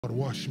Lord,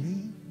 wash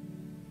me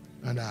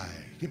and I.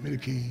 Give me the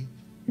key.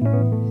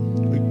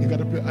 You got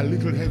to play a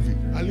little heavy,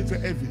 a little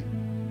heavy.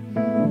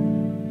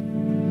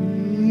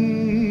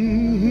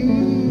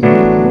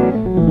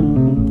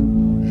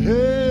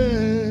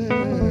 Hey.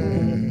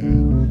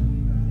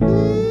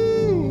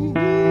 Ooh.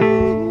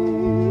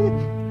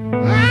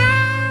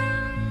 Ah.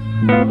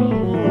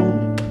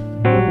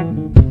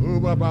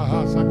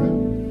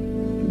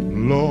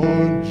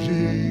 Lord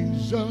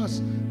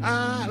Jesus,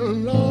 I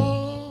long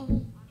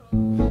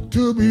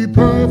to be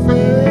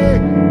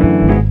perfect,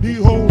 be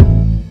whole.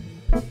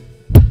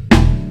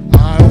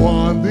 I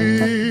want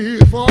thee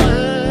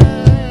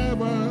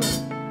forever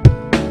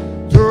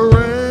to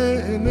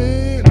reign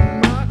in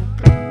my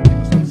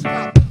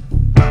stop.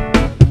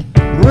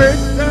 Break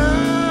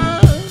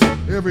down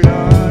every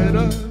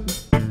idol,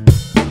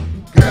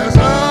 cast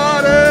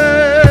out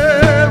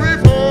every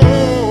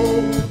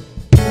foe.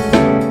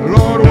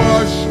 Lord,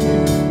 wash me,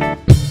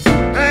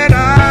 and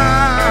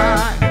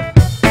I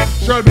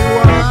shall be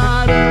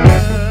whiter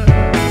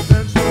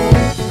than snow.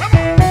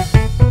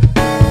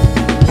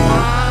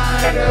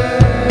 Whiter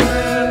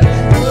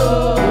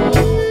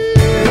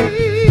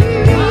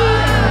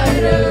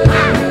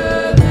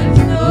than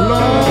snow.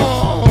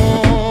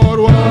 Lord,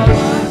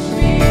 wash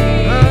me,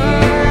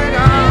 and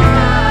I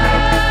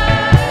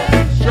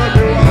shall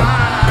be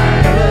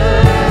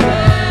whiter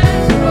than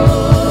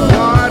snow.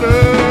 Whiter.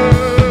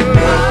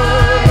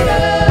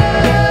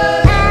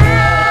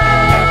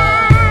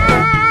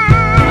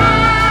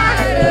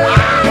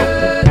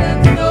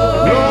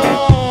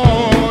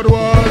 Lord,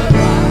 wash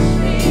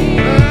me,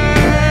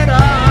 and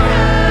I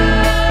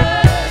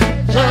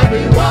shall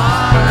be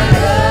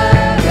whiter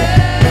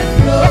than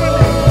snow.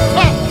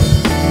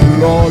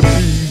 Lord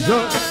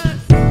Jesus,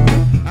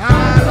 I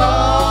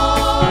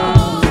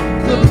long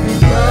to be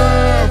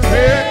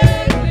perfectly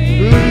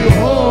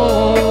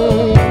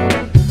whole. I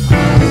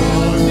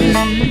want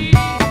thee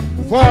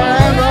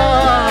forever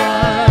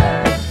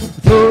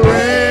to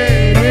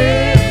reign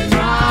in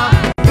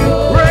my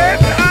break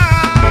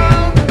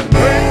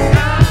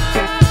down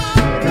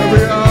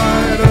every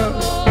idol,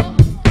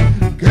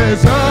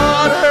 cast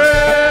out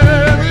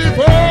every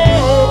foe.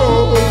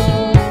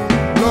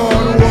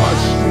 Lord,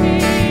 wash me,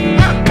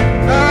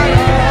 and I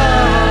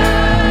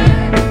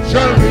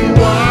shall be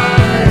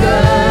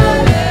whiter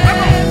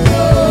than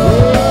snow.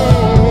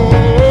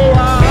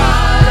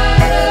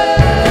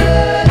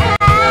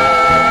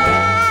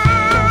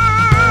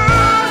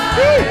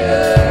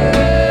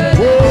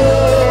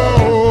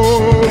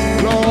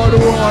 Lord,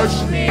 wash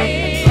me,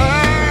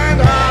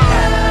 and I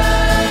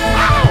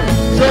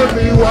shall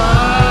be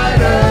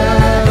whiter,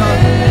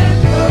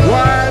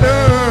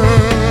 whiter,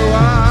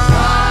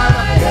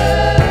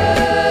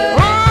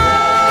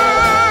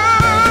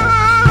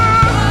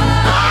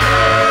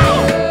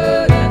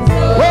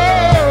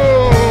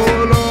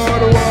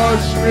 Lord,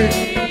 wash me,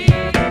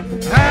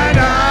 and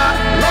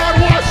Lord,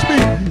 wash me,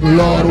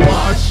 Lord,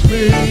 wash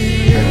me,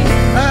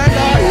 and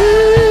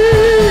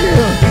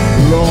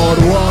Lord,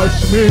 wash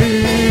me,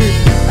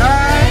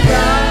 and I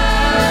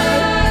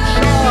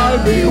shall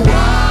be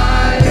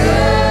whiter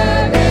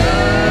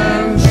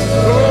than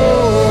snow.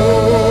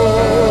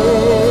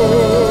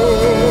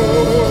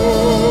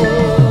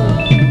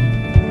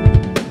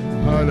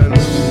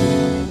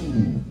 Hallelujah.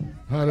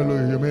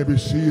 Hallelujah. You may be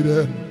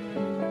seated.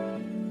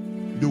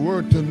 The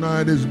word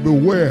tonight is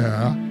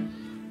beware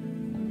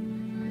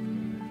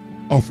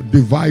of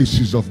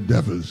devices of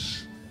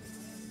devils.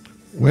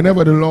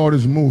 Whenever the Lord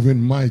is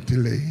moving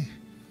mightily,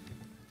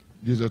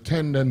 there's a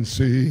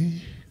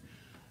tendency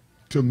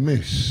to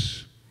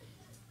miss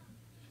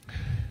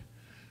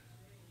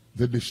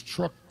the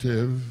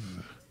destructive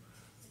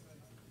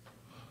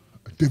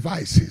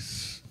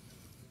devices.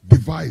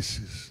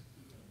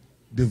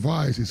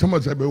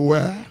 Someone say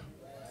beware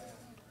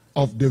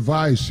of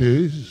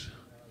devices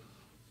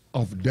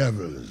of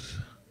devils.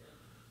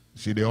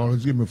 See, they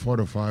always give me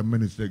 45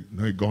 minutes.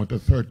 They're going to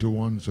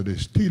 31, so they're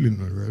stealing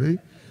already.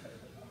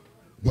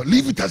 But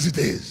leave it as it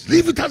is.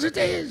 Leave it as it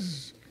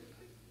is.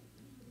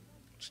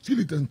 Steal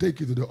it and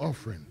take it to the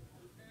offering.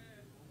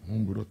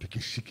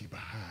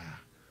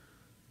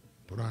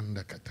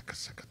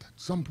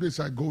 Some place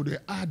I go, they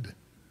add.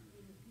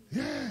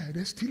 Yeah,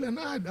 they steal an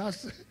ad.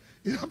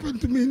 It happened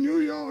to me in New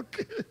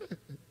York.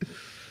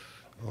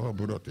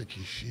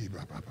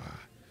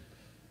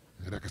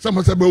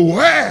 Someone said,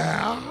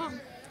 beware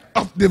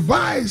of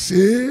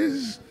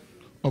devices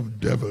of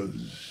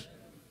devils.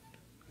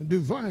 A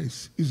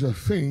device is a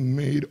thing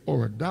made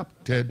or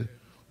adapted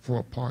for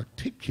a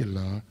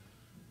particular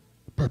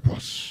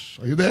purpose.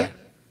 Are you there?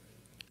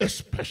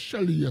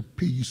 Especially a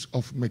piece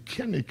of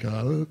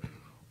mechanical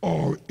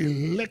or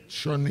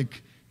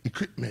electronic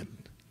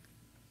equipment.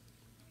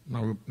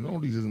 Now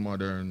this is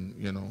modern,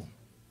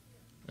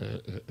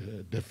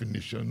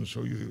 definition,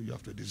 so you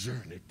have to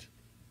discern it.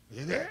 Are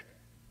you there?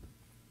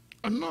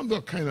 Another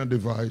kind of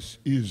device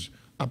is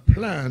a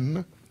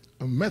plan,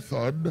 a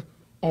method,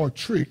 or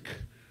trick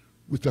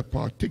with a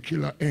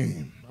particular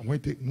aim. I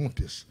want you to take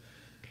notice.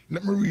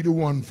 Let me read the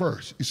one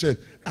first. It said,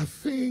 a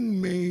thing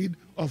made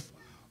of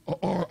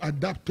or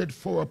adapted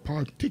for a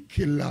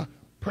particular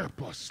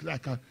purpose,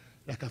 like a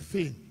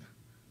thing.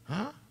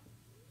 Huh?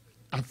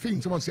 A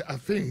thing, someone say a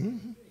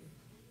thing.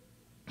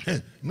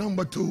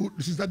 Number two,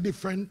 this is a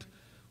different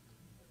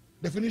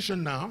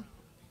definition now.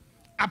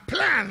 A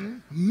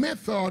plan,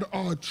 method,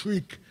 or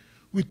trick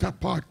with a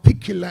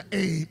particular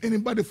aim.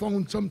 Anybody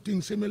found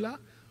something similar?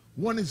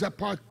 One is a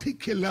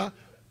particular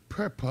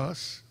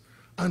purpose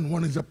and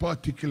one is a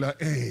particular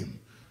aim.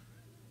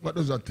 What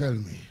does that tell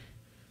me?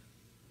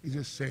 It's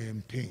the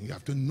same thing. You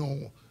have to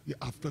know. You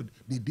have to,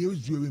 the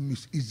Devil's dream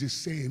is the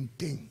same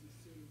thing.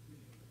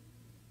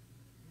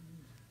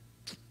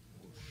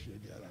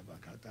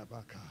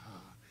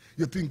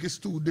 You think it's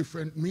two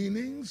different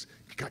meanings?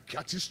 You can't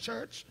catch his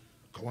church?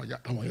 Come on,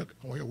 I want you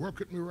to work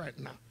with me right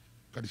now,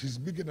 because this is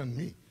bigger than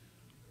me.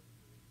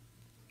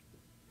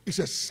 It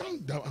says,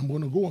 I'm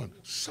going to go on.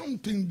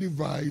 Something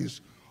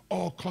devised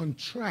or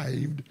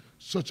contrived,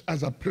 such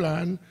as a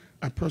plan,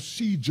 a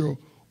procedure,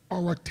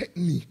 or a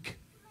technique,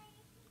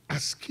 a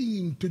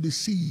scheme to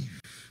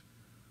deceive.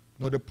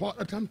 Now, the part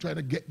that I'm trying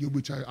to get you,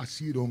 which I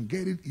see you don't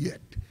get it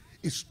yet,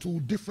 is two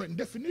different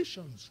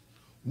definitions.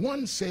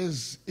 One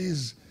says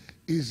is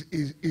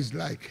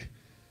like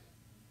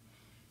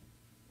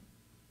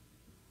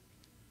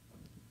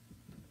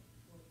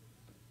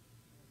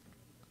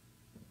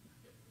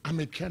a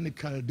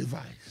mechanical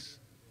device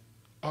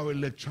or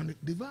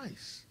electronic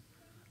device.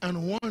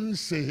 And one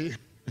say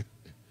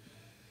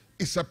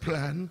it's a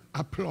plan,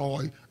 a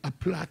ploy, a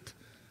plot,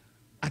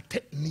 a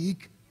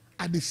technique,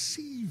 a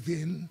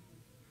deceiving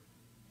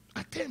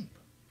attempt.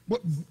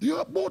 But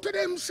both of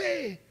them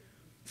say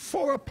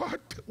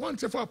one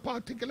say for a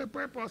particular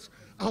purpose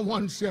and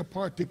one say a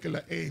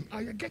particular aim.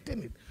 Are you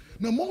getting it?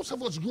 Now, most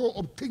of us grow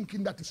up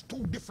thinking that it's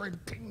two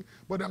different things,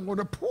 but I'm going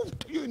to prove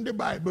to you in the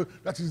Bible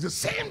that it's the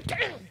same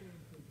thing.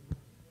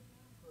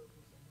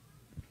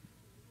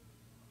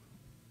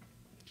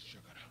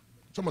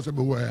 Someone say,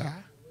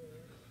 beware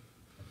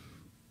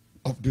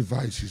of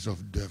devices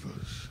of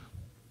devils.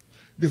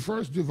 The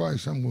first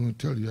device I'm going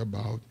to tell you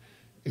about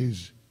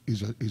is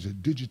a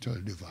digital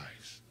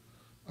device.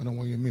 I don't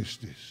want you to miss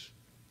this.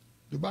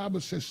 The Bible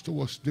says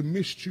to us, the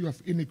mystery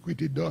of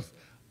iniquity doth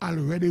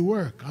already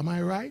work. Am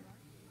I right?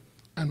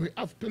 And we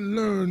have to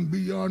learn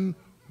beyond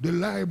the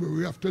library.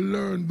 We have to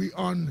learn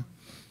beyond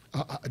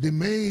the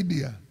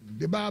media.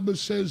 The Bible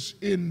says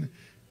in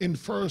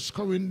 1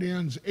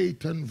 Corinthians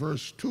 8 and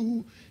verse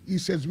 2, he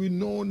says, we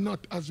know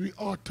not as we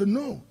ought to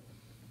know.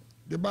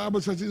 The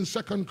Bible says in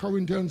 2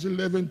 Corinthians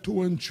 11,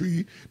 2 and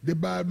 3, the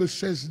Bible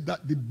says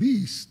that the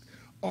beast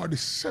or the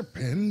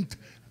serpent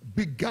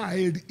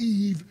beguiled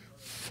Eve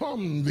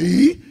from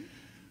the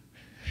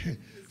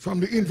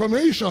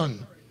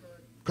information.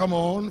 Come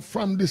on,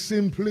 from the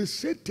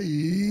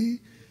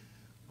simplicity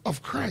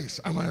of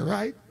Christ. Am I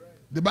right?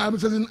 The Bible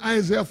says in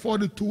Isaiah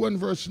 42 and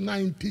verse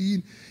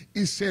 19,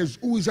 it says,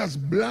 who is as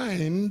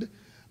blind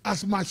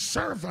as my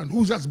servant,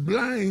 who's as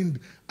blind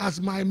as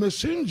my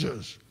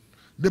messengers.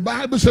 The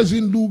Bible says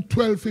in Luke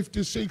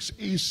 12:56,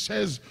 it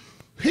says,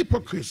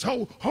 hypocrites,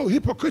 how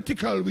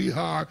hypocritical we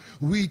are.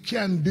 We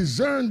can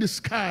discern the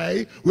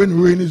sky when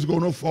rain is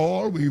going to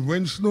fall,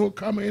 when snow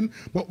coming,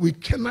 but we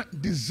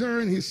cannot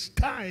discern his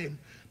time.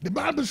 The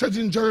Bible says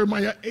in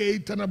Jeremiah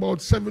 8 and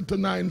about 7 to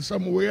 9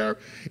 somewhere,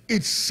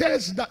 it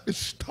says that the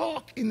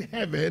stalk in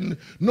heaven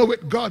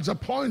knoweth God's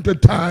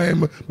appointed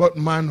time, but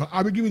man,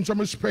 are we giving some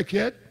respect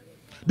yet?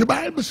 The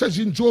Bible says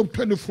in Job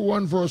 24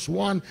 and verse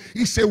 1,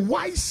 he said,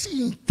 why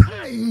seeing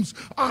times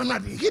are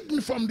not hidden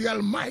from the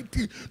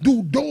Almighty?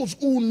 Do those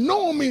who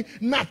know me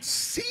not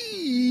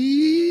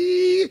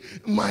see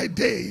my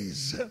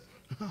days?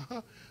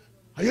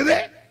 Are you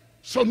there?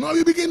 So now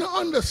you begin to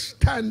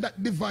understand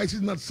that device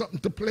is not something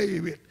to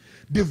play with.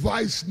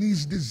 Device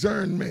needs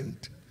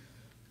discernment.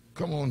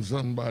 Come on,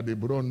 somebody.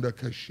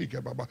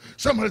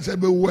 Somebody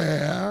said,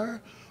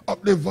 beware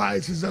of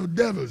devices of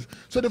devils.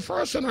 So the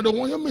first one, I don't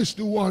want you to miss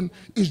the one,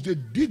 is the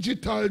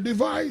digital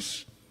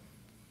device.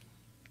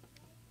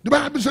 The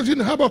Bible says in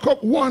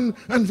Habakkuk 1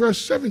 and verse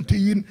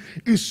 17,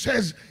 it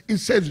says,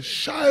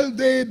 shall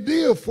they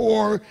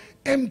therefore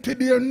empty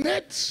their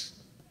nets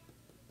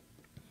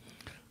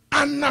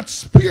and not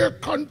spare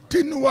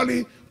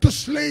continually to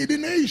slay the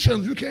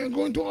nations? You can't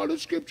go into all the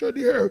scripture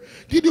there.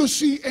 Did you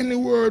see any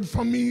word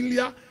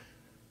familiar,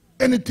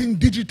 anything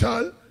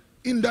digital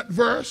in that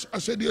verse? I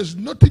said, there's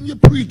nothing you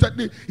preach that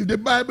if the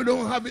Bible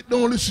don't have it,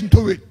 don't listen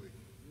to it.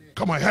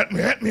 Come on, help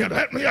me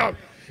out.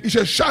 He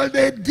says, shall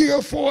they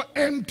therefore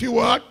empty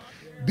what?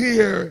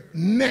 Their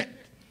net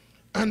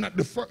and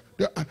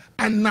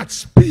not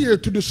spare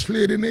to the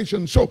slay the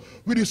nations. So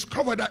we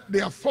discover that they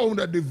have found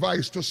a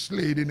device to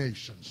slay the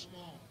nations.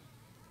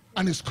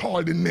 And it's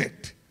called the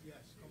net.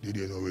 Did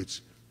you know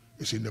it's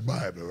in the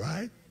Bible,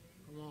 right?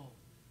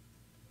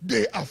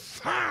 They have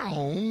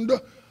found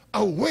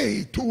a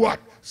way to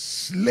what?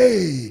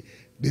 Slay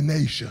the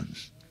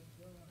nations.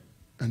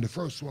 And the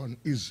first one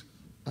is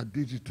a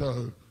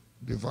digital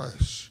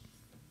device.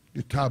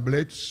 The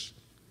tablets.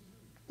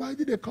 Why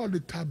did they call the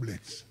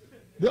tablets?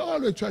 They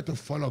always try to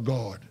follow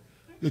God.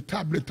 The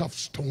tablet of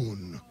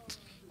stone.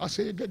 I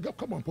say,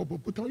 come on,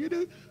 put on your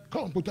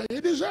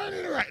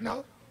discerning right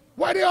now.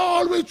 Why they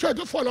always try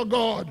to follow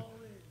God?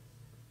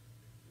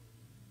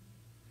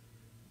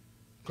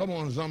 Come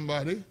on,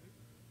 somebody.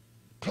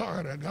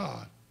 Glory to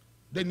God.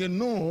 Then you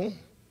know,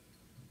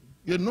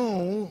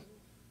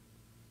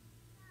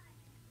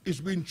 it's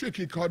been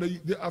tricky because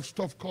they have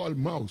stuff called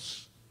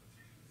mouse.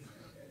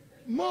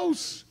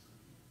 Mouse.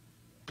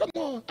 Come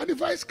on, a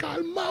device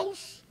called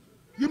mouse.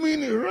 You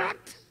mean a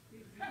rat?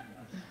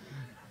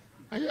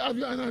 And you have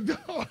you another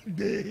all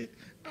day.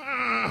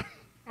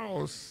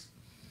 Mouse.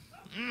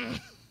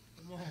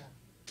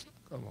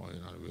 Come on,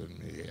 you're not with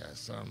me here,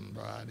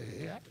 somebody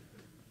here.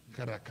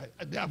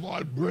 They have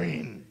all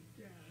brain.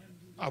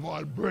 Have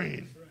all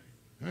brain.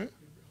 Eh?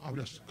 I'll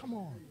just, come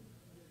on.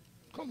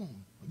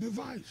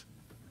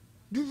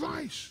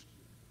 Device.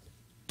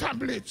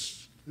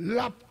 Tablets.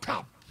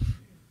 Laptop.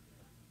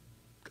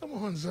 Come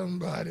on,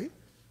 somebody.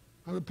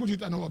 I will put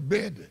it on our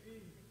bed.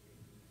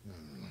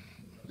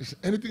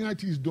 Anything I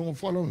teach, don't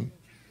follow me.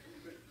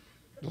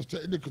 Just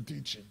technical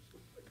teaching.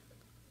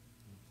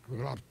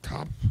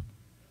 Laptop.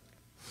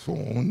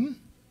 Phone.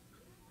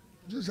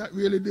 Is that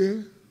really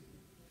there?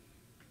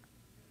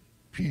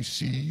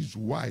 PCs,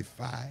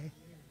 Wi-Fi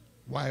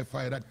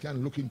that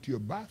can look into your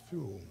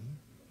bathroom.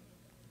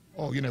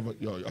 Oh, you never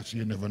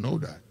know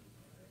that.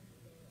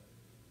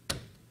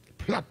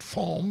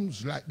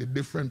 Platforms, like the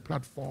different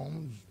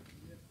platforms.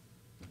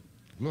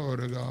 Glory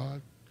to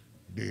God.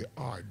 They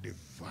are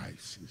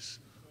devices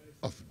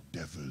of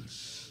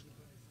devils.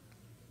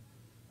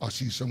 I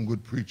see some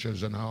good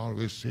preachers, and I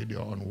always say they're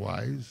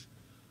unwise.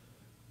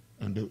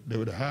 And they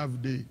would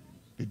have the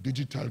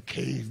digital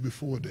cave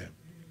before them.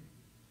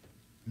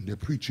 And they're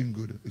preaching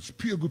good. It's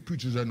pure good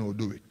preachers I know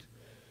do it.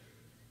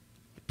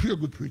 Pure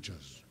good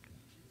preachers.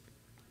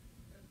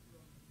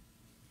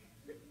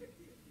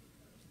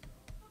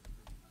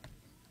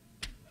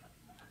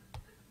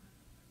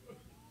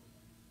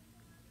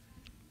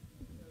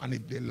 And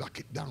if they lock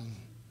it down,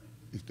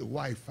 if the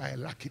Wi-Fi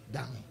lock it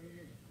down,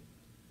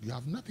 you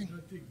have nothing.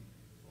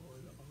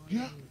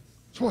 Yeah.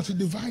 So what a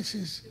device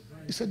is?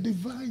 It's a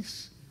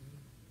device.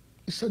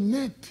 It's a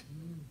net.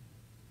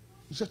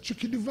 It's a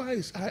tricky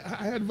device.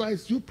 I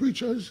advise you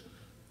preachers.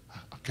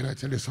 Can I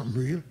tell you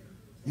something real?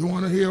 You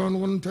want to hear what I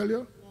want to tell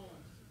you?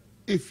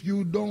 If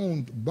you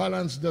don't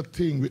balance that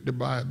thing with the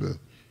Bible,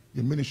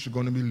 your ministry is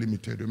going to be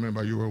limited.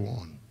 Remember, you were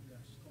warned.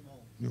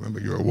 Remember,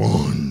 you were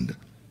warned.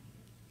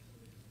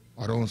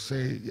 I don't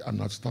say I'm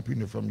not stopping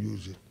you from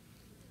using.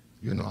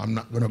 You know, I'm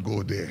not going to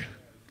go there.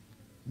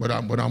 But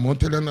I'm going to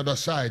tell you another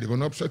side. You're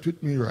going to upset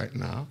with me right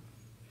now.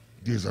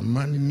 There's a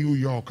man in New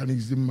York, and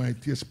he's the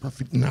mightiest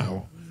prophet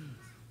now.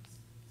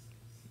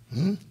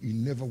 He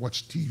never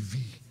watched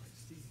TV.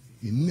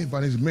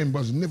 And his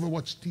members never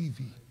watched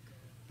TV.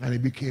 And he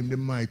became the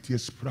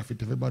mightiest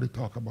prophet. Everybody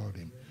talk about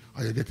him.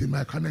 Are you getting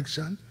my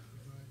connection?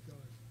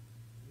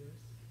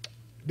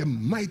 The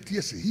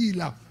mightiest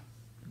healer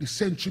the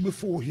century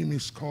before him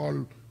is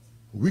called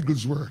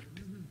Wigglesworth.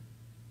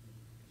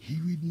 He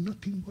read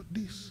nothing but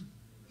this.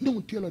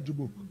 No theology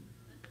book.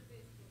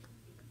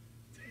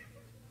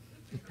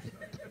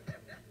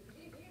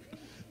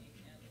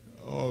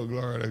 Oh,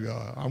 glory to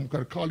God. I'm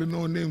going to call you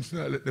no names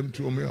now, let them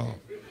throw me off.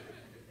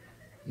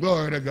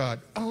 Glory to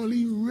God. All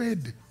he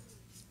read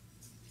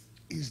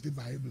is the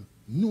Bible.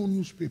 No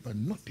newspaper,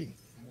 nothing.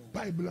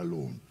 Bible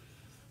alone.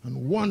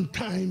 And one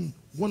time,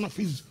 one of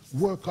his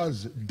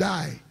workers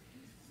died,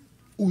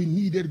 who he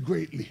needed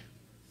greatly.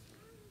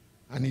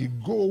 And he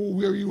go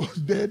where he was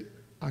dead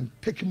and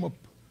take him up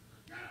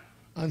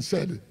and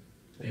said,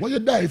 what you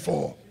die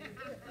for?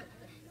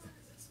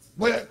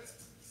 Well,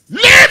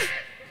 live!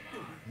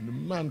 And the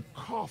man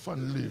cough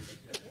and live.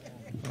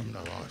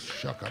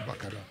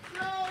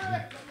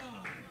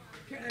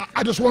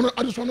 I just want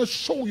to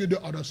show you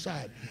the other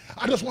side.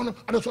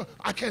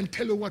 I can't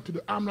tell you what to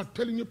do. I'm not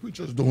telling you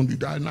preachers don't do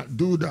that. I'll not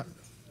do that.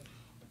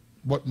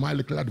 But my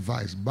little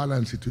advice,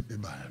 balance it with the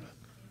Bible.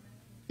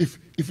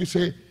 If you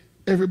say,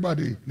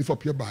 everybody lift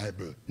up your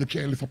Bible, you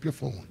can't lift up your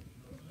phone.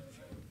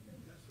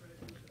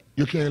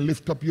 You can't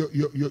lift up your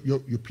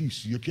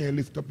PC. You can't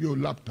lift up your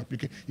laptop.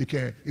 You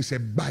can't. It's a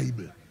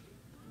Bible.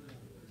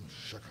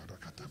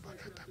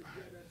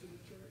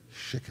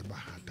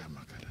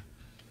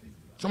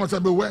 Someone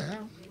said, beware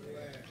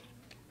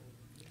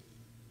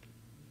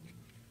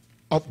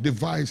of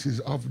devices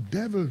of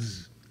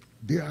devils.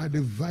 They are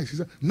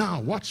devices.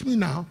 Now, watch me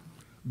now.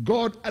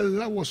 God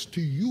allows us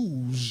to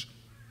use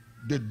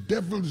the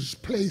devil's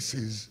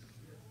places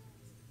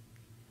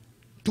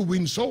to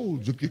win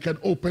souls. You can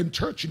open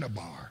church in a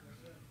bar.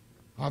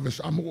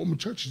 Obviously, I'm open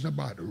church in a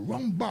bar.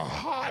 Rum bar,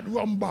 hard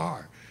rum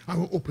bar.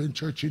 I'm open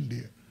church in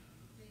there.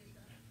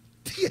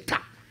 Theater.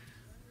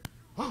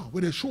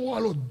 Where they show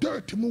all those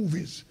dirty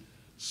movies.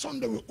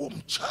 Sunday we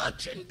open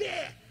church in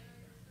there.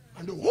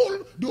 And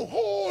the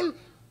whole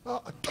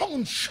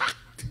town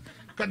shocked.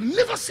 Could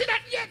never see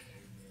that yet.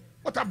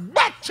 What a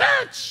bad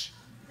church.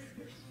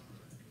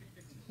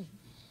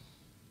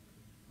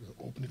 You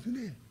open it in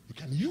there. You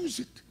can use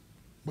it.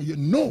 But you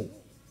know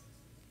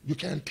you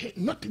can't take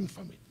nothing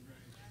from it.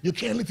 You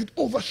can't let it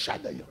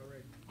overshadow you.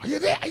 Are you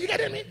there? Are you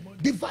getting me?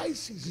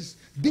 Devices.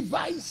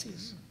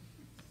 Devices.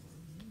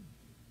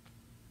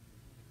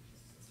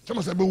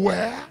 Someone said,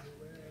 beware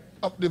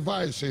of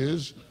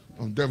devices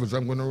of devils.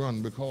 I'm going to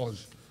run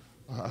because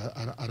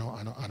I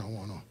don't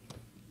want to.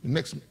 The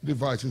next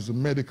device is a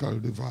medical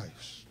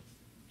device.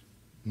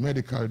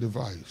 Medical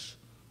device.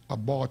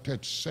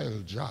 Aborted cell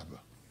jab.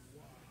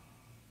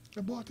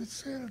 Aborted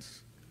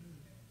cells.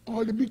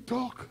 All the big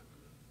talk.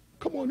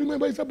 Come on,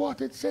 remember it's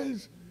aborted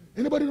cells.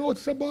 Anybody know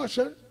what's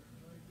abortion?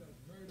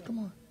 Come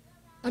on.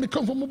 And it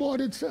comes from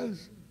aborted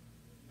cells.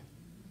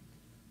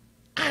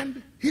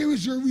 And here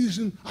is your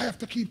reason I have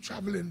to keep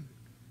traveling.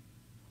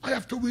 I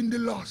have to win the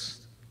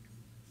lost.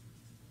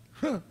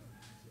 Huh.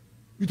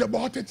 With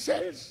aborted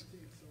cells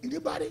in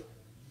your body.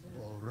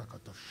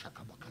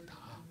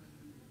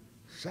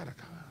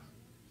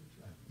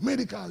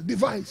 Medical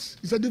device.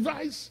 It's a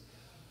device.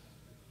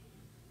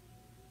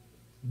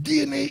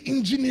 DNA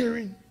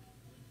engineering.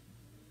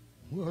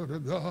 Word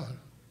of God.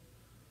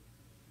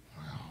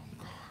 Oh,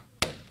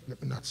 God.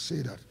 Let me not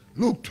say that.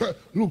 Luke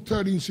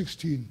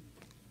 13:16.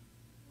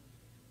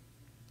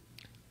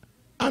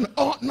 And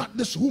ought not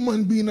this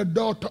woman being a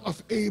daughter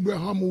of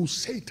Abraham who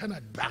Satan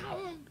had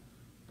bound?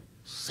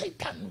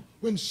 Satan,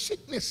 when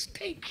sickness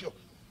takes you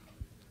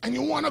and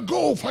you want to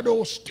go for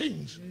those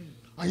things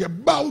and you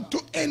bow to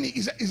any,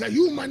 is a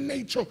human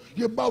nature,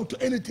 you bow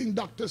to anything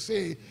doctor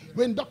say.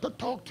 When doctor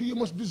talk to you, you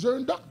must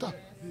discern doctor.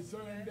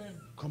 Discern them.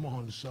 Come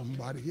on,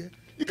 somebody here.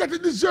 You got to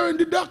discern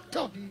the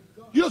doctor.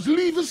 You just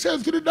leave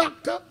yourself to the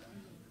doctor.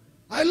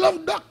 I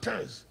love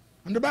doctors.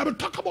 And the Bible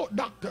talk about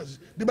doctors.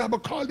 The Bible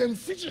call them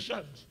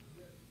physicians.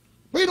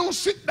 But you don't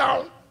sit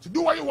down to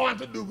do what you want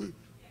to do.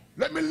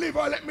 Let me live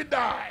or let me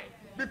die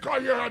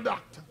because you're a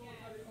doctor.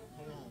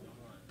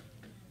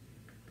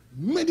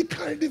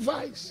 Medical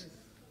device.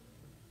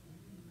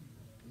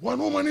 One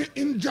woman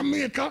in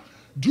Jamaica,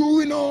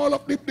 during all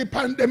of the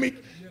pandemic,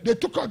 they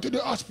took her to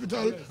the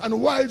hospital,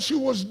 and while she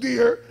was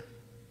there,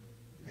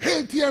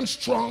 healthy and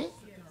strong,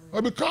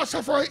 but because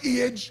of her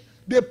age,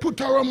 they put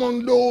her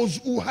among those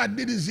who had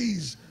the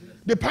disease,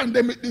 the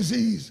pandemic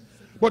disease.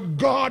 But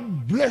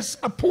God bless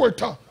a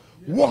porter.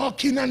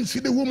 Walk in and see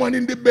the woman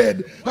in the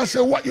bed and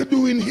say, what you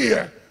doing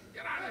here?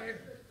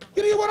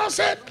 You hear what I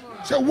said?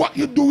 Say, what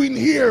you doing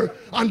here?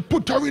 And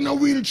put her in a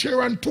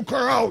wheelchair and took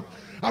her out.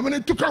 And when they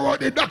took her out,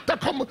 the doctor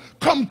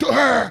come to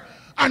her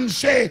and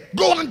say,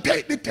 go and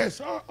take the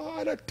test.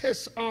 All the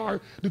tests are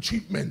the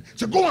treatment.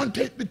 So go and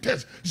take the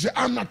test. She said,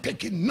 I'm not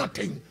taking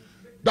nothing.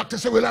 Doctor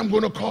said, well, I'm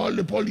going to call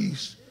the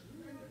police.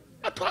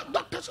 I thought,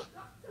 doctor,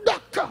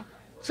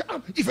 say,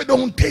 if I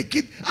don't take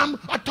it,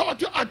 I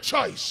thought you had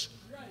choice.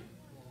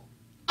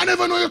 I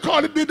never know you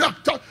call the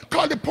doctor,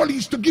 call the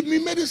police to give me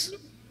medicine.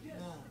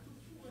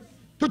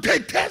 To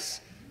take tests.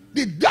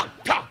 The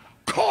doctor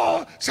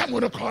call, so I'm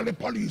going to call the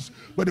police.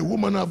 But the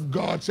woman of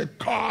God said,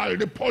 call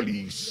the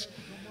police.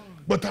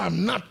 But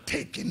I'm not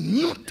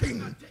taking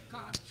nothing.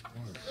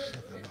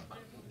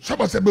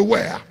 Somebody said,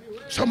 beware.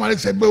 Somebody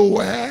said,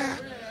 beware.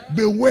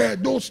 Beware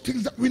those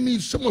things that we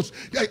need so much.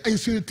 You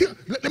see,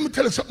 let me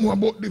tell you something more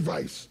about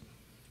device.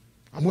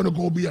 I'm going to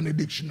go beyond the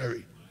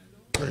dictionary.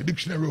 The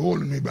dictionary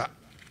holding me back.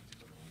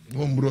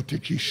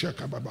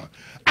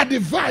 A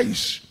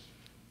device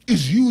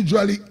is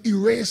usually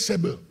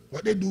erasable.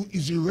 What they do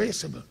is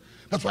erasable.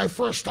 That's why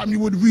first time you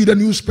would read a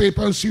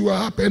newspaper and see what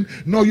happened.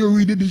 Now you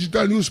read the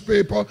digital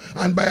newspaper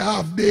and by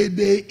half day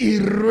they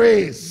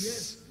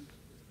erase.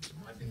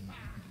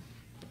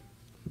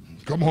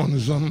 Come on,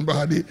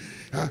 somebody.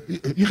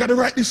 You got to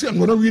write this in. I'm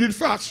going to read it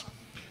fast.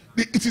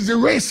 It is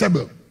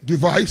erasable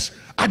device,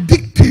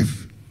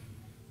 addictive,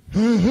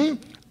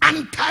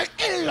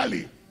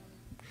 anti-elderly,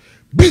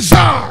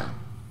 bizarre,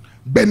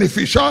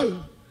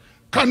 beneficial,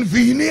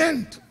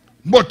 convenient,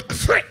 but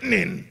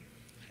threatening,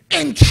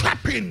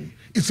 entrapping.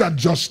 It's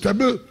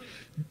adjustable,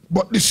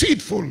 but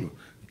deceitful,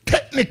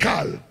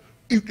 technical.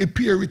 It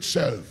appears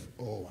itself.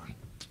 Oh.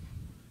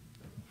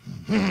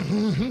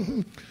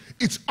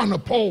 It's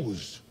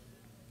unopposed.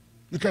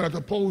 You cannot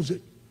oppose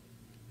it.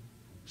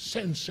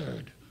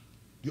 Censored.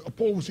 You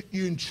oppose it,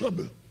 you're in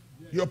trouble.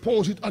 You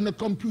oppose it on the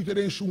computer,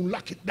 then soon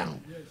lock it down.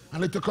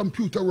 And let the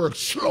computer work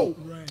slow.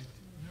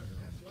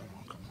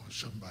 Come on,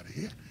 somebody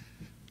here.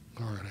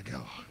 Glory to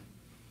God.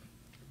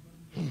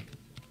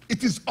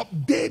 It is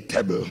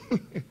updatable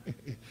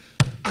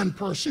and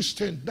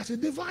persistent. That's a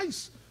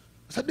device.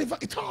 It's a device.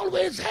 It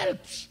always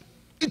helps.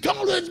 It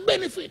always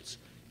benefits.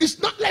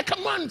 It's not like a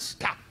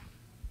monster.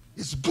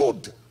 It's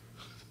good.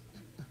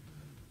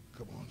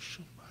 Come on,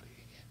 somebody.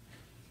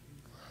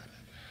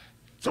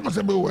 Someone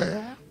say,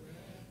 beware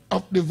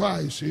of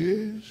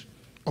devices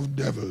of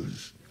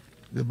devils.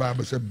 The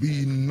Bible said,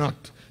 be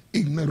not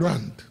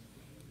ignorant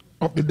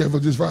of the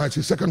devil's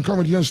devices. 2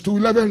 Corinthians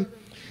 2:11.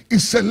 It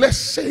said,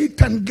 lest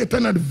Satan get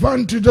an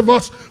advantage of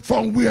us,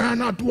 for we are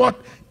not what?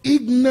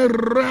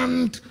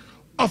 Ignorant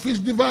of his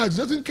device.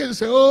 Doesn't can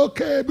say,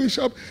 okay,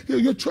 Bishop,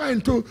 you're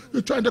trying to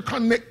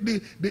connect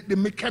the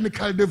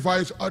mechanical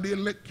device or the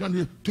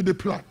electron to the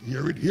plot.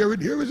 Here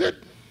is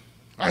it.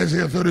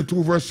 Isaiah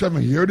 32 verse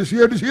 7. Hear this,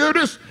 hear this, hear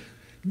this.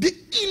 The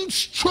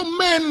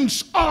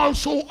instruments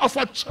also of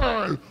a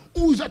child.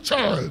 Who is a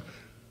child?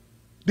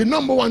 The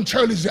number one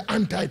child is the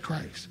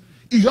Antichrist.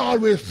 He's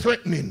always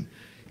threatening.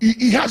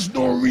 He has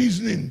no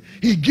reasoning.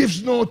 He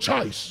gives no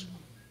choice.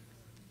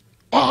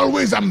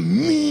 Always a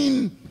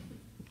mean,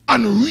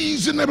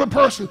 unreasonable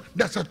person.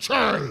 That's a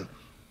child.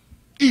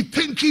 He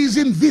thinks he's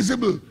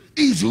invisible.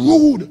 He's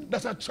rude.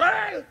 That's a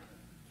child.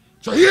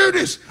 So hear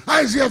this.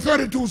 Isaiah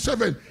 32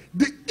 7.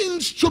 The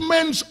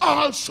instruments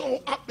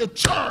also of the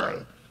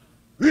child.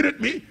 Read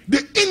it me.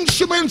 The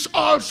instruments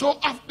also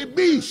of the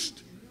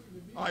beast.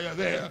 Are you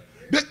there?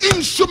 The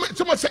instrument.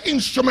 Someone say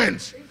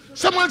instruments.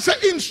 Someone say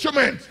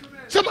instruments.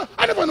 Someone,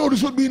 I never know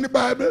this would be in the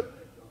Bible.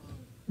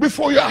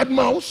 Before you had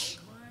mouse.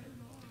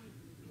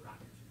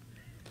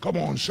 Come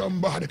on,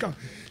 somebody. Come.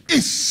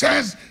 It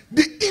says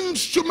the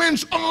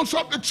instruments also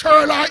of the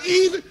child are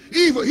evil.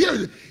 Evil.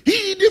 Here,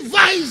 he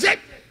devised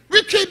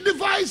wicked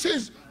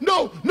devices.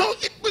 No.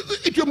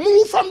 If you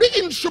move from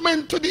the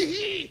instrument to the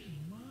he,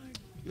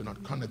 you're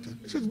not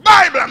connected. This is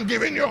Bible I'm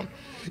giving you.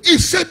 He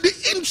said the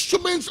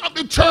instruments of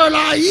the child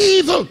are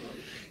evil.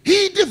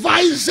 He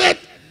devised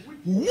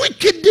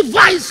wicked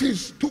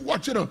devices to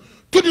watch it,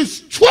 to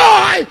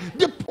destroy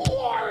the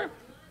poor.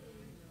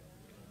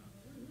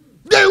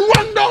 They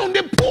run down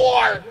the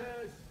poor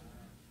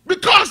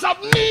because of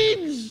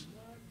needs.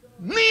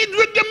 Need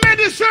with the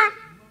medicine.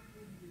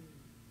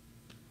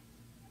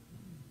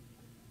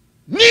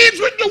 Needs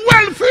with the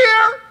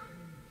welfare.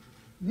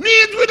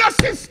 Needs with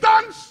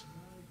assistance.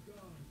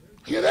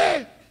 You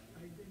there?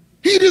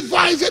 He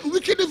devised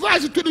wicked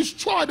devices to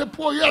destroy the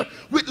poor here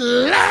with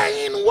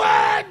lying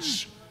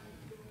words.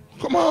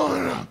 Come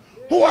on.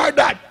 Who are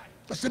that?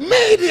 That's the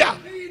media.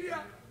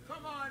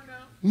 Come on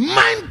now.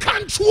 Mind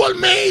control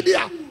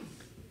media.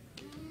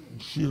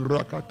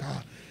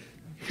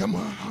 Come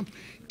on.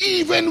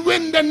 Even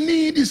when the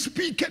needy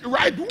speak it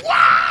right.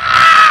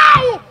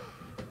 Wow!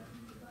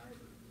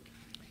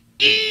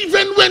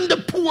 Even when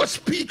the poor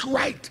speak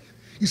right.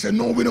 He said,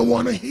 no, we don't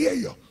want to hear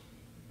you.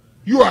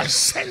 You are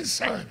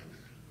censored.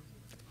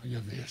 Are you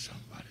there,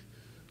 somebody?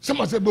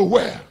 Somebody said,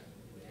 beware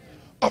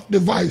of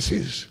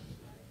devices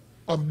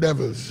of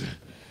devils.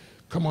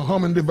 Come on, how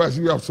many devices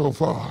we have so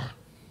far?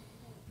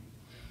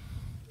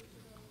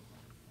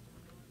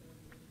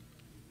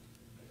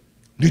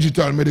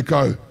 Digital,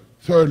 medical.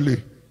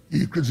 Thirdly,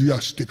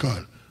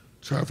 ecclesiastical.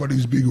 Sorry for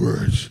these big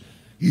words.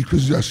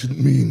 Ecclesiastical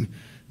mean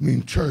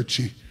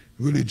churchy,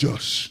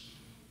 religious.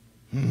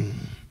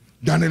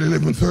 Daniel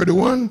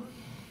 11:31.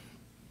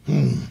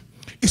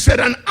 He said,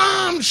 an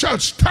arm shall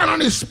stand on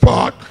his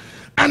spot,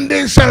 and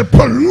they shall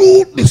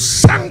pollute the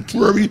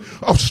sanctuary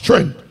of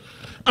strength,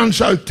 and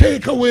shall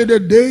take away the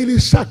daily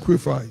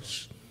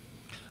sacrifice,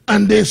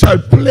 and they shall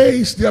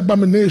place the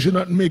abomination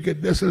that make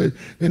it desolate.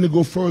 Then they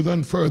go further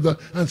and further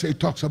and say it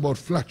talks about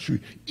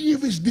flattery.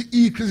 If it's the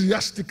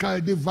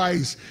ecclesiastical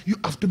device, you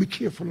have to be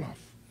careful of.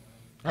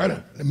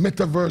 Right? The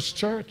metaverse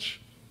church.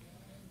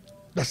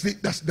 What's the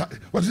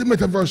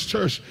metaverse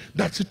church?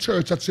 That's a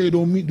church that say they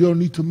don't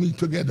need to meet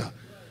together.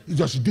 It's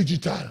just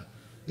digital.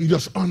 It's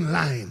just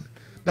online.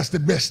 That's the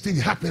best thing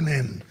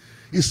happening.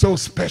 It's so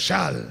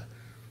special.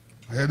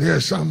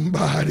 There's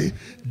somebody.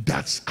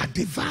 That's a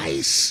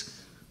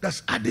device.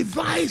 That's a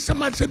device.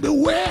 Somebody say,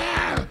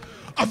 beware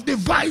of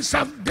device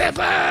of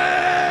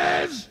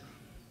devils.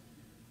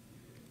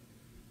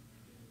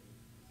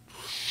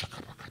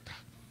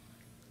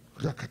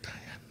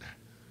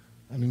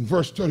 And in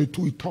verse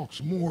 32, he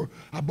talks more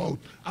about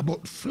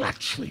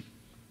flattery.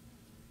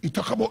 He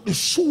talks about the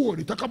sword.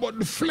 He talks about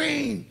the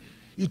flame.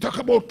 He talks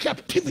about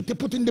captivity,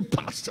 putting the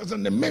pastors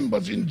and the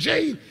members in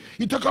jail.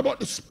 He talks about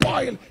the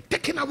spoil,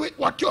 taking away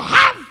what you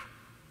have.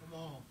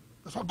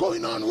 That's what's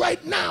going on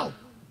right now.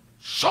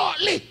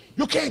 Shortly,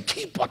 you can't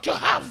keep what you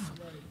have.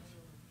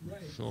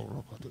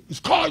 So it's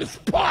called the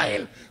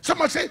spoil.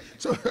 Someone say,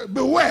 so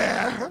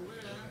beware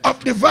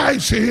of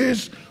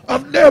devices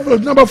of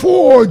devils. Number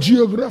 4,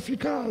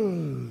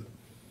 geographical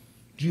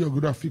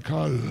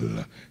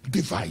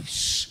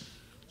device.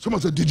 Someone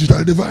said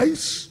digital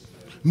device,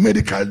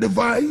 medical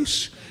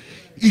device,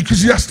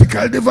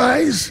 ecclesiastical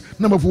device.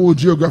 Number 4,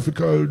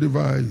 geographical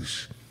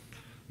device.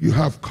 You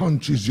have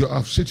countries, you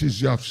have cities,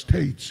 you have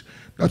states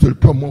that will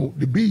promote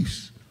the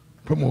beast,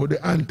 promote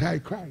the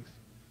Antichrist.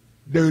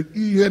 They will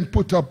even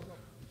put up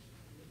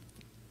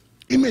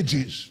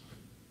images,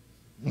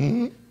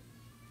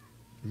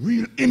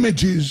 real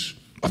images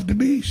of the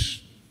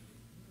beast.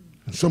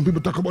 And some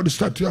people talk about the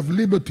Statue of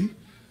Liberty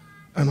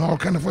and all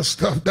kind of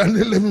stuff.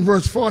 Daniel 11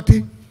 verse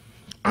 40.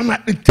 And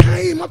at the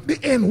time of the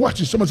end, watch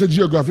this. Someone said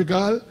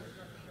geographical.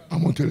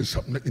 I'm going to tell you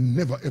something that you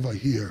never ever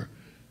hear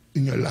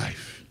in your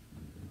life.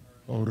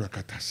 Oh,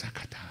 rakata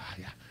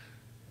sakataya.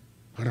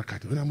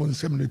 Rakata. When I'm on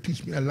seminary, they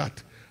teach me a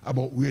lot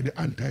about where the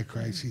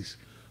Antichrist is.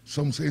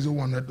 Some say it's the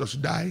one that just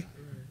died.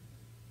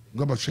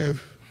 Gorbachev.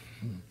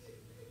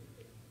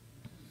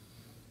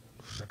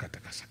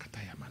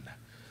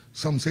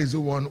 Some say it's the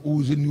one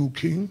who's the new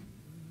king.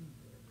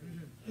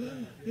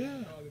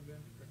 Yeah.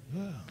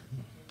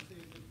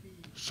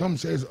 Some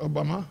says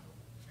Obama.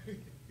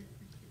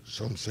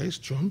 Some say it's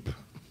Trump.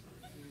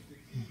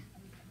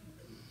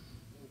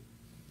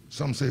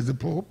 Some say it's the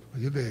Pope. Are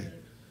you there?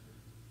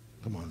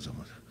 Come on,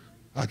 someone.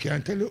 I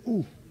can't tell you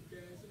who.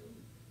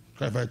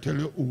 Because if I tell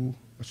you who,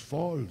 it's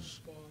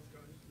false.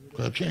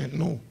 Because I can't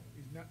know.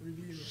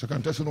 2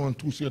 Thessalonians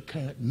 2 says you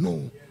can't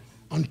know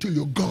until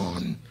you're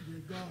gone.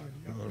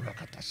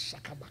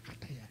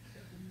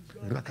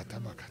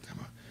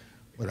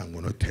 But I'm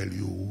going to tell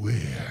you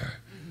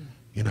where.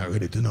 You're not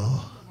ready to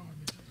know?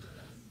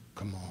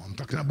 Come on, I'm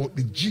talking about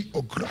the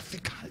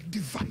geographical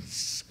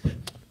device.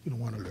 You don't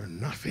want to learn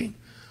nothing.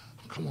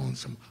 Come on,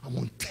 I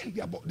want to tell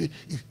you about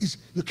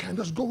you can't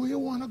just go where you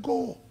want to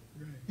go.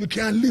 You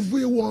can't live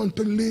where you want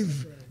to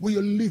live. Where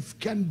you live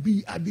can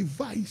be a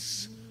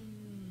device.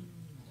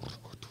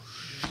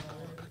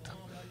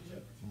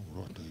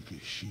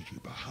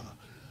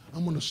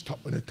 I'm going to stop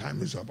when the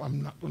time is up.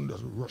 I'm not going to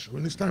just rush.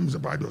 When this time is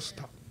up, I just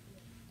stop.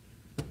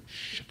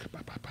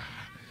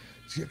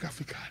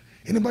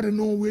 Anybody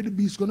know where the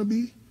beast is going to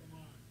be?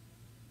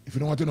 If you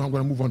don't want to know, I'm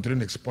going to move on to the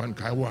next point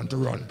because I want to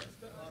run.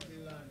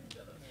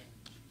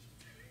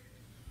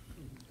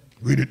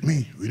 Read it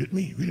me, read it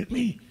me, read it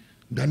me.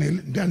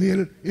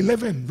 Daniel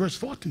 11, verse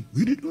 40.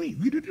 Read it me,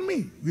 read it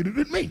me, read it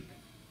with me.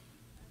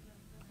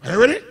 Are you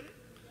ready?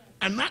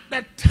 And at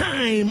that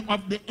time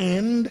of the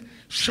end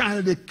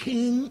shall the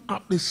king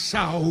of the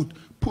south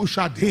push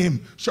at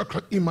him,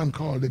 circle him and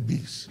call the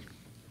beast.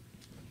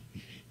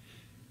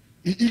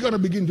 He's going to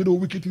begin to do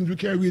wicked things. We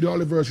can't read all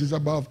the verses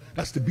above.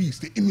 That's the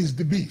beast. The him is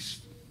the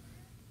beast.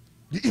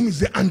 The him is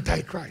the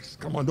Antichrist.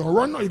 Come on, don't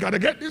run now. You got to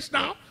get this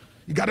now.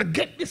 You got to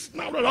get this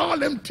now that all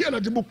them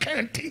theology books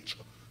can't teach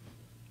you.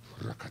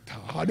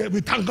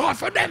 We thank God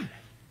for them.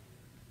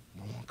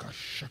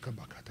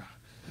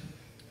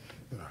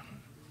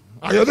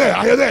 Are you there?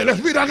 Are you there? Let's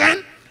read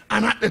again.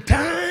 And at the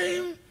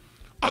time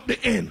of the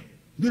end,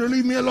 did you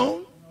leave me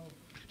alone?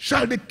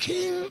 Shall the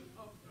king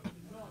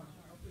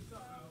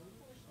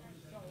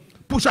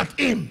push at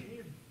him,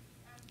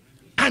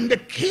 and the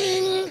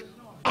king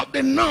of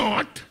the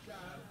north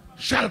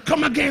shall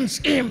come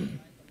against him.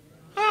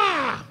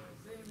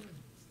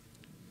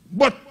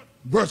 But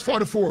verse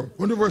 44,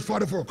 run to verse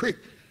 44, quick.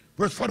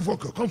 Verse 44,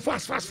 come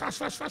fast.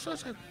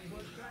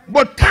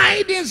 But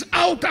tidings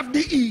out of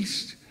the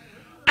east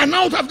and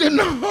out of the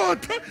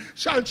north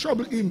shall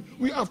trouble him.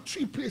 We have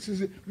 3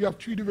 places, we have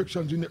 3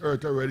 directions in the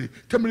earth already.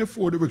 Tell me the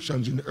 4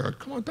 directions in the earth.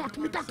 Come on, talk to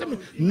me.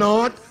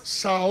 North,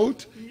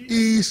 south,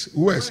 east,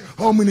 west.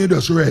 How many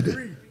just read?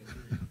 You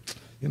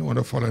don't want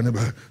to follow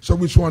anybody. So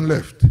which one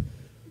left?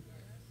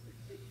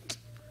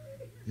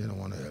 You don't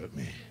want to help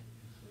me.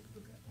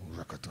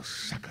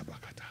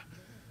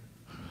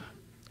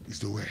 It's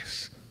the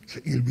west. So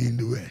he'll be in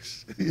the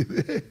west.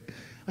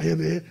 Are you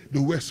there?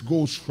 The west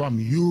goes from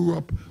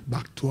Europe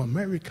back to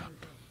America.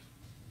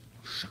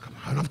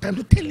 I don't have time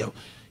to tell you.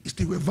 It's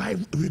the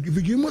revived, if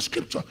you give me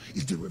scripture,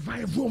 it's the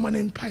revived Roman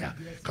Empire.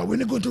 Because when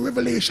you go to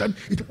Revelation,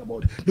 it talks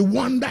about the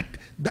one that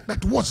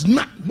was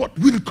not what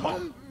will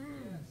come.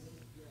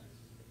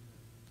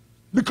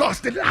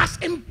 Because the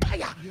last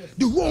empire,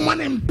 the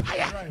Roman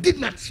Empire, did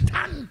not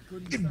stand.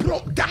 It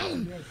broke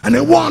down. And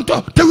they want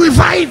to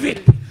revive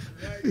it.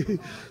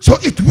 So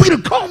it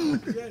will come.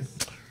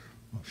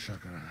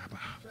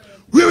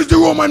 Where is the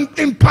Roman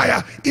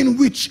Empire? In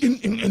which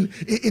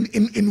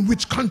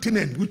which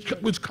continent?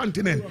 Which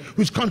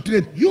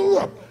continent?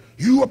 Europe.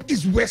 Europe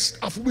is west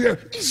of where?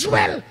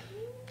 Israel.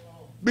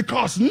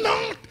 Because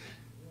north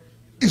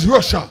is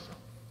Russia.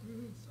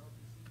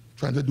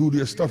 Trying to do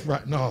their stuff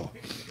right now.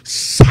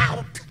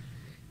 South.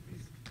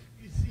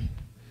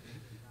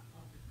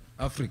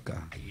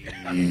 Africa.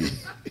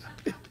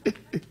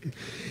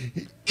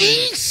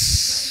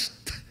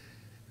 East.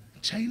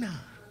 China.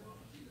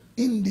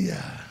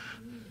 India.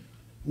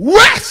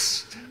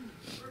 West.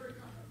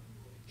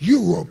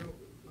 Europe.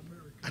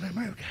 And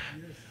America.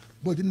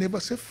 But they never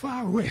say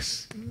far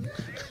west.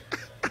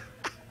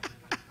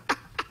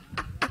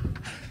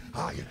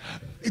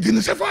 It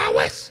didn't say far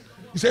west.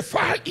 It said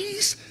far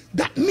east.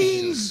 That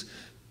means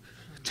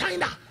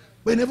China.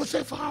 But never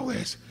say far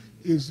west.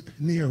 Is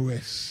near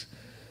west.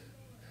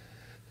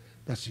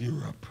 That's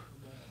Europe.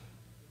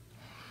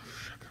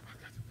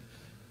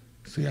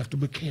 So you have to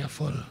be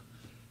careful.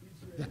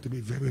 You have to be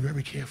very,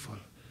 very careful.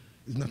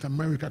 It's not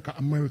America, because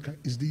America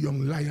is the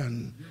young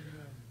lion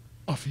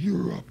of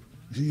Europe.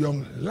 It's the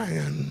young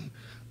lion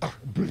of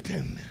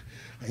Britain.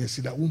 And you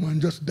see that woman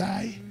just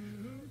died?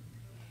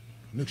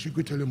 Next week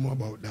we tell you more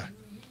about that.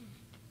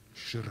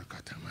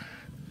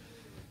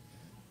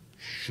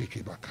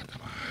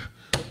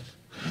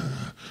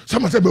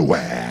 Someone said,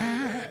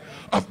 beware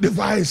of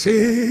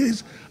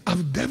devices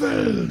of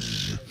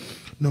devils.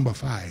 Number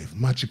 5,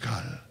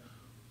 magical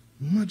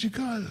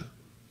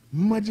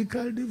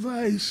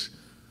device.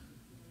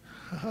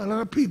 A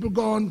lot of people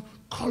gone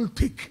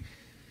cultic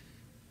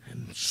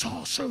and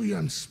sorcery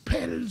and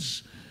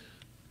spells,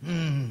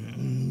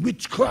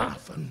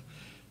 witchcraft, and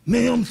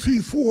Nahum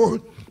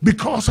 3:4,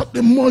 because of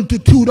the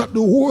multitude of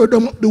the word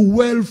of the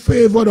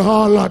well-favored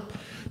harlot,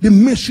 the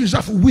mysteries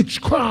of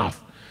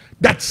witchcraft,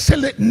 that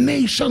selleth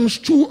nations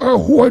through her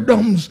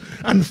whoredoms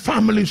and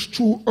families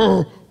through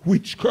her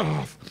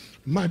witchcraft.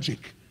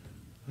 Magic.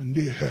 And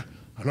there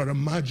a lot of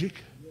magic.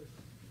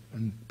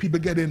 And people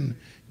getting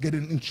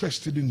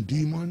interested in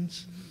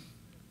demons.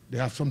 They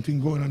have something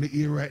going on the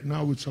ear right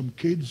now with some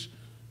kids,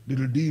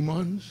 little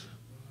demons.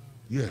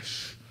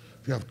 Yes.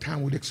 If you have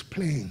time, we'll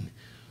explain.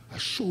 I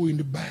show in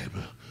the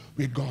Bible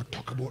where God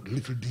talk about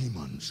little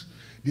demons.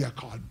 They are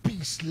called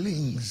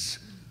beastlings.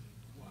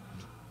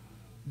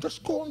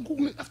 Just go and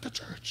Google it after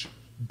church.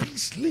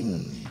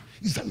 Beastling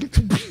is a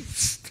little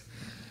beast.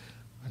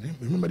 And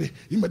remember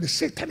the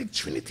satanic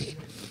trinity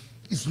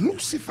is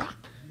Lucifer,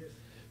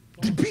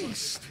 the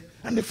beast,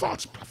 and the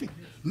false prophet.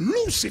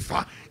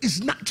 Lucifer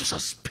is not just a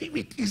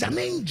spirit, he's an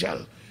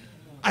angel.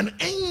 An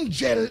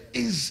angel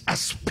is a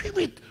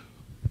spirit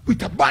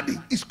with a body.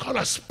 It's called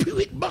a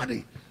spirit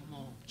body.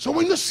 So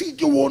when you see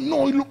it, you won't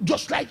know it look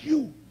just like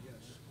you.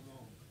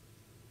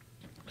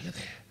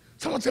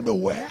 Someone said,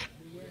 beware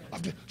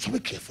of the. So be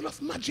careful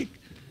of magic.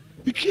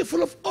 Be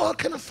careful of all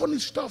kind of funny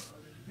stuff.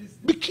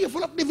 Be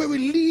careful of the very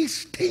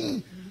least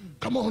thing.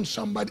 Come on,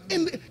 somebody.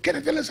 Can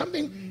I tell you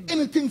something?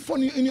 Anything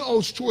funny in your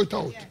house, throw it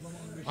out.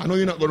 I know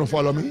you're not going to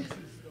follow me.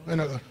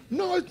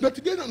 No, it's not.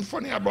 There's nothing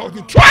funny about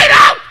it. Try it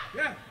out.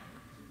 Yeah.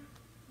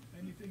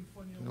 Anything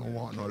funny? You don't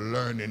want no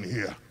learning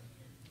here.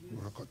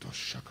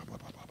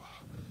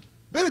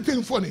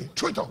 Anything funny,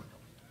 throw it out.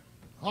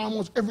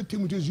 Almost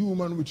everything which is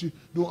human, which you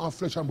don't have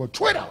flesh and blood,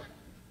 throw it out.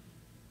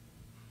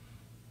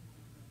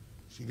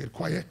 So you get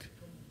quiet.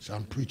 So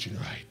I'm preaching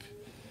right.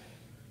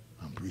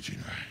 I'm preaching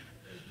right.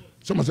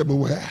 Someone said,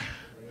 beware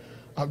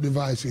of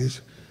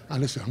devices.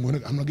 And listen,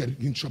 I'm not getting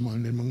in trouble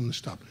and then I'm going to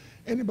stop.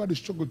 Anybody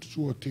struggle to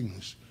throw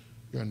things,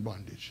 you're in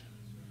bondage.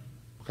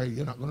 Okay,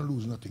 you're not going to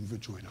lose nothing if you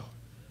throw it out.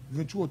 If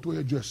you throw it to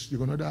your dress, you're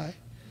going to die.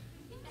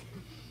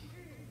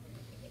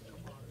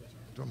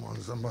 Come on,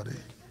 somebody.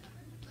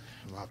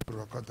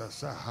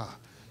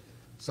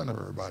 Son of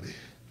everybody.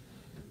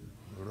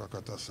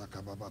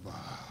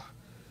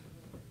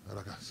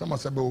 Someone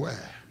said,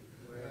 beware.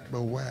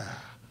 Beware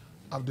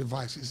of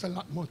devices. It's a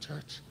lot more,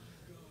 church.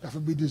 You have to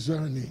be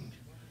discerning.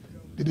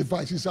 The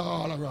devices are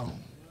all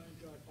around.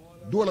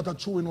 Do a lot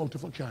of throwing out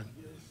if you can.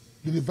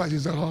 The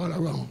devices are all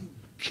around.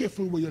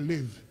 Careful where you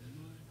live.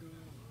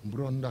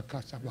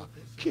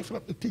 Careful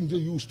of the things you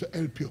use to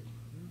help you.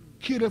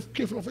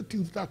 Careful of the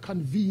things that are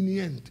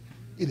convenient.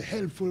 It's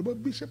helpful,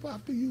 but Bishop, I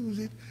have to use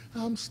it.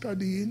 I'm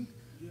studying.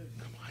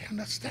 Come on, I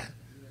understand.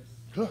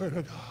 Glory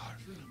to God.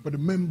 But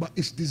remember,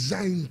 it's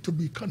designed to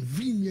be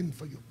convenient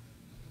for you.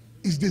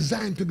 It's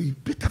designed to be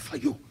better for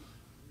you.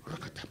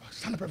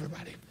 Stand up,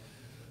 everybody.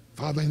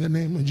 Father, in the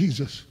name of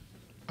Jesus,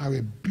 I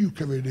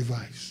rebuke every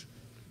device.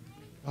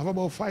 I have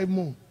about 5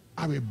 more.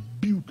 I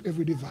rebuke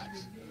every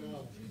device.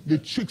 The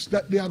tricks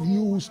that they have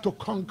used to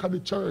conquer the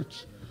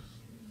church,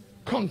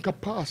 conquer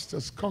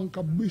pastors,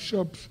 conquer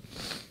bishops,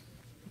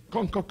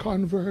 conquer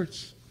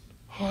converts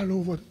all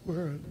over the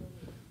world.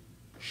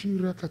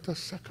 Shirakata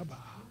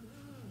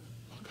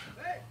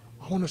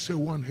I want to say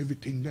one heavy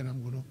thing, then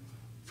I'm going to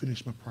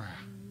finish my prayer.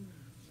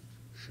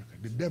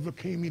 The devil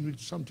came in with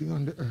something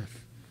on the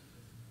earth,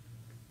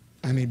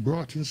 and he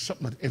brought in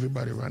something that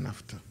everybody ran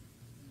after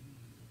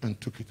and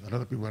took it. A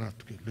lot of people ran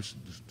after it.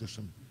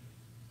 Listen.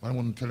 I don't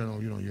want to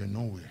tell you, you're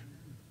nowhere.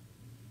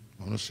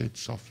 I want to say it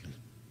softly.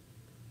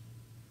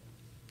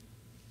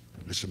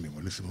 Listen to me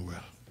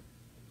well.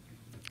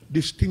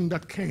 This thing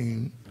that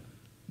came,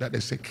 that they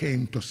say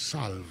came to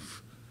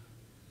solve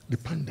the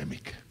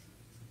pandemic,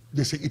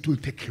 they say it will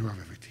take care of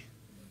everything.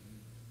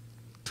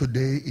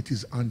 Today it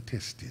is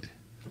untested.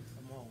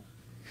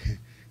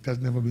 It has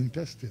never been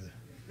tested.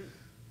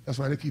 That's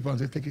why they keep on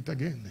saying, take it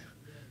again.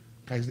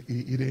 Because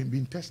it ain't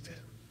been tested.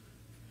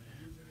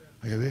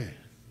 Are you there?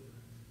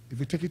 If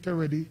you take it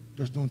already,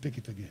 just don't take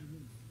it again.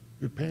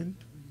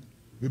 Repent,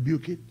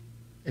 rebuke it,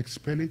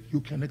 expel it.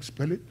 You can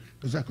expel it.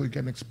 Exactly, you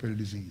can expel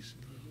disease.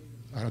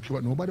 I don't care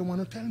what nobody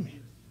want to tell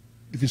me.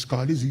 If it's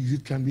called disease,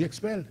 it can be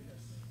expelled.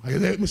 Are you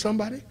there with me,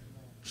 somebody?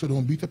 So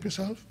don't beat up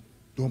yourself.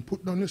 Don't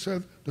put down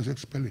yourself. Just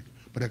expel it.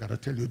 But I got to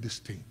tell you this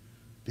thing.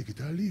 Take it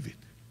or leave it.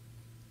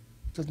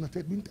 It has not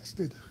yet been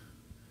tested.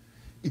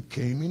 It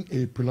came in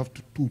April of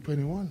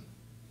 2021.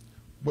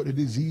 But the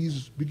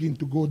disease began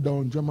to go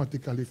down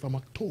dramatically from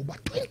October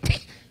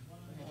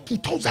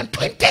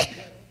 2020.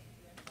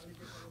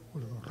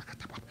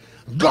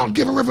 God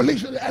gave a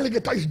revelation the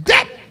alligator is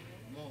dead.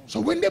 So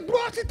when they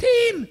brought it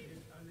in,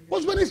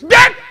 was when it's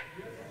dead.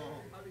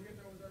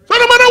 So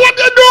no matter what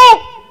they do,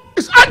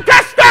 it's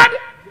untested.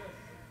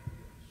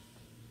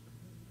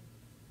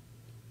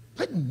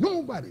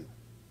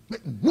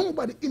 Let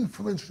nobody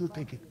influence you to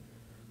take it.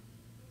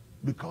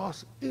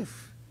 Because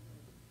if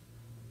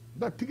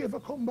that thing ever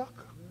come back,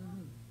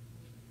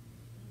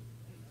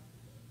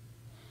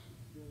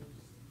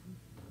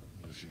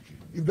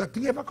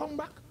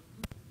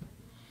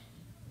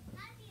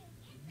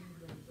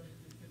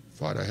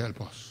 Father, help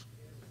us.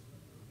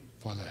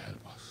 Father,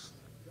 help us.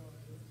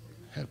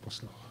 Help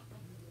us, Lord.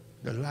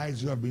 The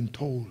lies you have been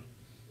told,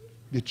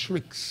 the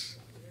tricks,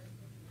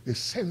 the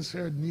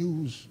censored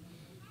news,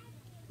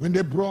 when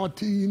they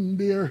brought in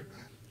their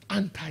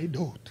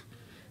antidote,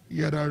 he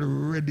had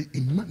already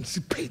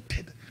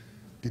emancipated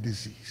the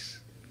disease.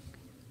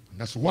 And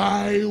that's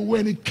why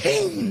when it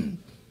came,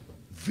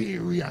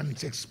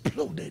 variants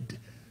exploded,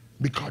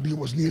 because there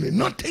was nearly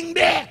nothing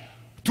there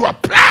to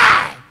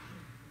apply.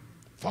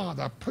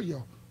 Father, I pray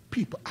your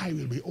people, I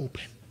will be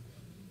open.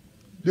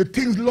 The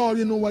things, Lord,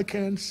 you know I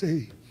can't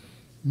say.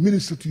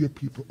 Minister to your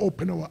people.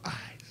 Open our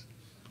eyes.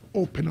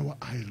 Open our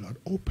eyes, Lord.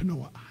 Open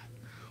our eyes.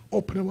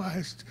 Open our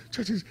eyes.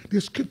 Churches,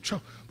 the scripture,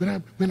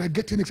 when I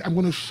get in it, I'm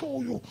going to show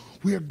you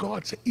where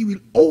God said he will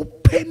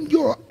open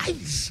your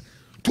eyes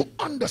to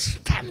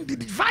understand the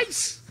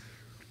device.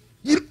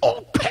 He'll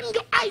open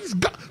your eyes.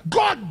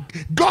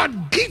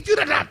 God gives you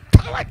that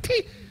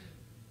authority.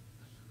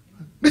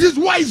 This is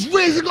why he's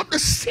raising up the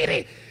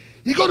city.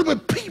 He's going to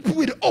be people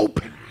with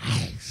open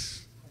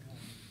eyes.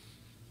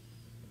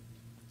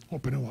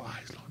 Open our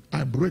eyes, Lord.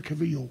 I break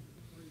every yoke.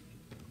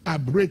 I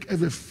break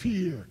every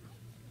fear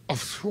of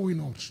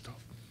throwing out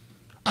stuff.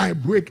 I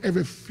break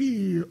every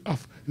fear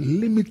of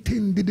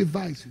limiting the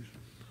devices,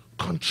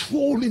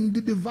 controlling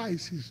the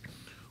devices,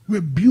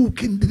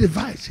 rebuking the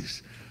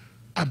devices.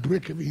 I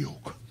break every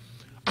yoke.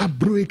 I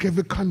break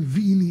every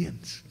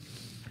convenience.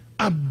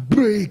 I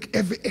break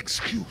every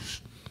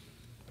excuse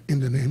in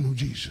the name of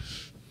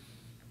Jesus.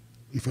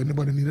 If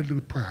anybody needs a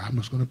little prayer, I'm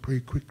just going to pray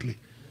quickly.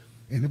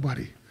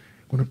 Anybody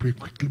going to pray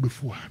quickly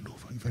before I hand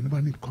over? If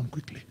anybody needs to come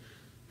quickly.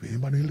 If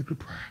anybody needs a little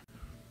prayer.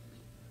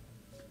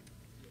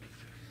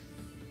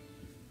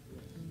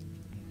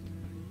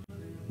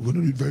 We're going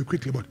to do it very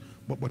quickly, but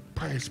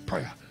prayer is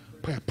prayer.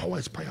 Prayer power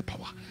is prayer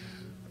power.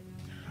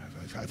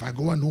 If I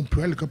go and don't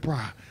pray like a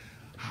prayer,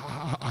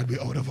 I'll be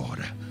out of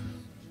order.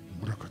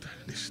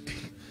 This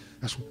thing.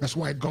 That's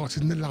why God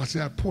said in the last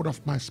day, I poured off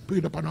my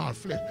spirit upon all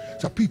flesh,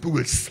 so people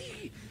will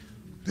see.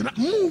 They're not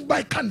moved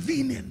by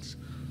convenience.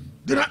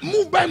 They're not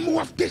moved by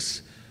more of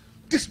this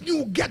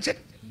new gadget.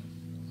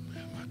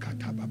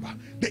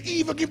 They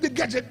even give the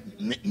gadget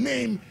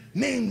name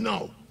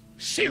now.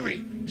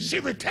 Siri,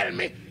 tell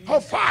me, how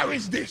far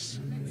is this?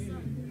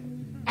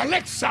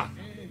 Alexa,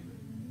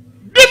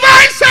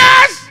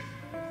 devices!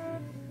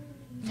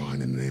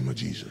 Father, in the name of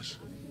Jesus,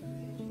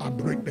 I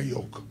break the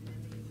yoke.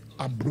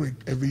 I break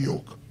every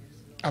yoke.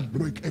 I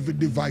break every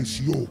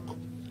device yoke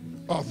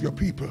of your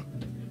people.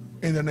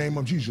 In the name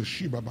of Jesus,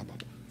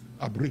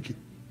 I break it.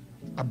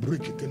 I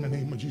break it in the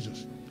name of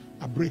Jesus.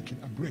 I break it.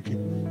 I break it.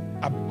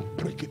 I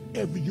break it.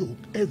 Every yoke,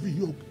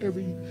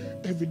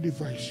 every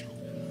device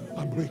yoke.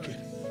 I break it.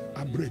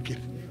 I break it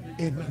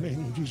in the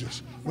name of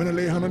Jesus. When I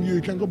lay a hand on you,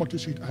 you can go back to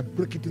seat. I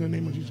break it in the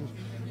name of Jesus.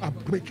 I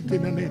break it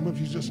in the name of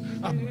Jesus.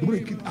 I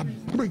break it. I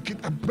break it.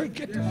 I break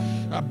it.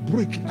 I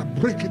break it. I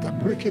break it. I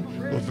break it.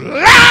 Those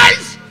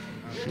lies.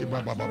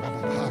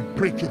 I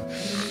break it.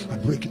 I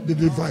break it. The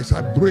device.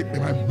 I break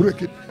them. I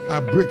break it. I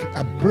break it.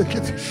 I break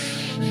it.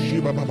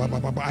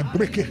 I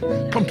break it.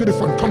 Come to the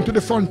front. Come to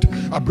the front.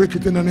 I break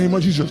it in the name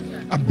of Jesus.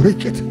 I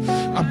break it.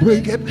 I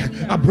break it.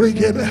 I break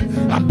it.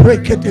 I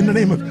break it in the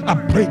name of. I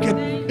break it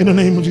in the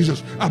name of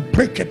Jesus. I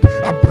break it.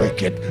 I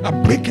break it. I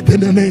break it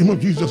in the name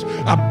of Jesus.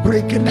 I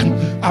break it.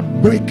 I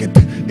break it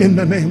in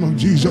the name of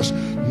Jesus.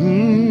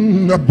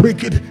 I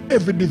break it.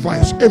 Every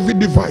device. Every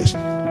device.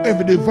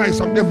 Every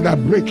device of devil, I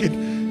break it.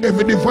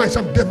 Every device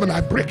of devil,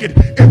 I break it.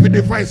 Every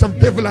device of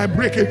devil, I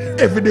break it.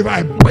 Every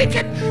device, I break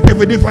it.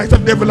 Every device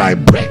of devil, I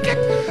break it.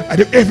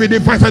 Every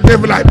device of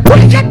devil, I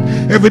break it.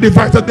 Every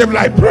device of devil,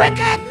 I break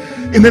it.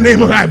 In the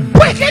name of I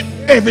break it.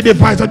 Every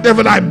device of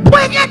devil, I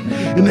break it.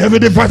 In every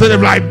device of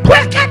devil, I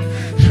break it.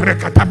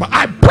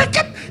 I break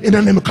it. In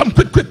the name of come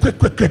quick.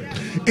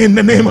 In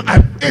the name of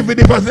every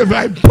device of devil,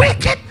 I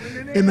break it.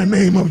 In the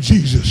name of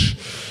Jesus.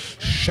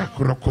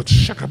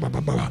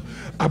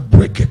 I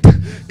break it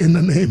in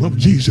the name of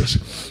Jesus.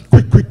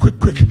 Quick.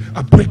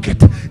 I break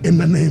it in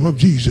the name of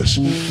Jesus.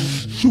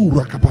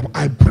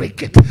 I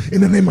break it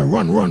in the name of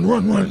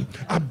run.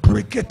 I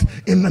break it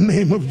in the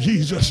name of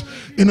Jesus.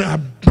 I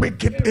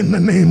break it in the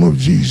name of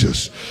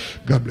Jesus.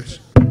 God bless.